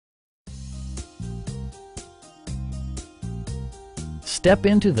Step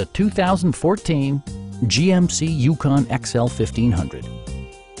into the 2014 GMC Yukon XL 1500.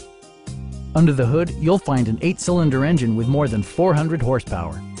 Under the hood, you'll find an 8-cylinder engine with more than 400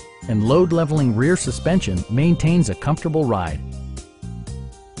 horsepower, and load-leveling rear suspension maintains a comfortable ride.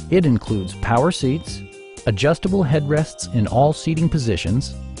 It includes power seats, adjustable headrests in all seating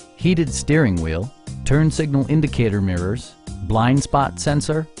positions, heated steering wheel, turn signal indicator mirrors, blind spot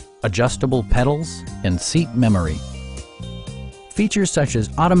sensor, adjustable pedals, and seat memory. Features such as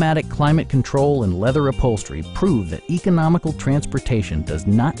automatic climate control and leather upholstery prove that economical transportation does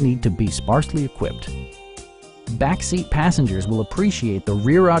not need to be sparsely equipped. Backseat passengers will appreciate the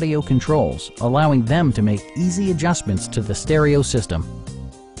rear audio controls, allowing them to make easy adjustments to the stereo system.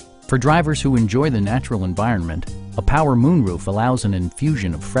 For drivers who enjoy the natural environment, a power moonroof allows an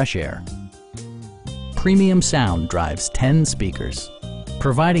infusion of fresh air. Premium sound drives 10 speakers,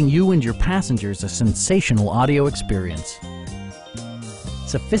 providing you and your passengers a sensational audio experience.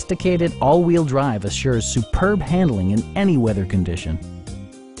 Sophisticated all-wheel drive assures superb handling in any weather condition.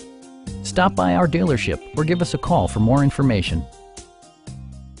 Stop by our dealership or give us a call for more information.